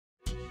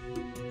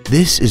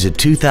This is a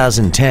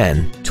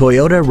 2010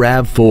 Toyota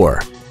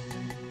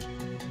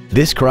RAV4.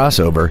 This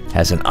crossover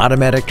has an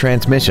automatic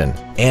transmission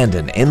and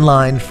an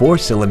inline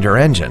 4-cylinder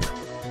engine.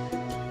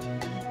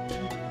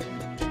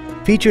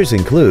 Features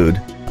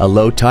include a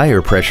low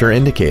tire pressure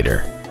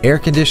indicator, air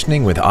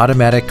conditioning with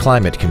automatic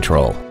climate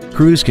control,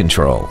 cruise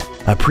control,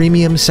 a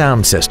premium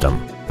sound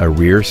system, a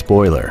rear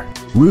spoiler,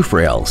 roof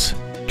rails,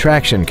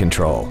 traction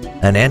control,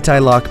 an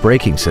anti-lock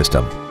braking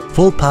system,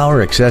 full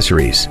power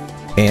accessories,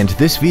 and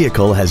this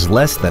vehicle has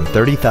less than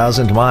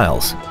 30,000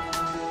 miles.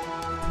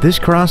 This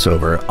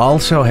crossover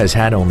also has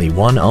had only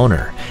one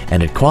owner,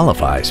 and it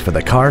qualifies for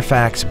the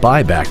Carfax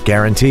buyback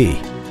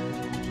guarantee.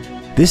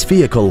 This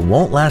vehicle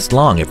won't last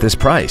long at this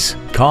price.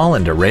 Call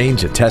and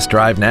arrange a test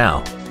drive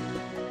now.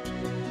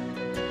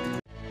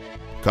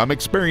 Come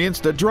experience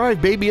the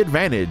Drive Baby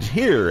Advantage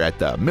here at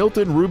the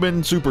Milton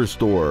Ruben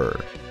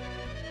Superstore.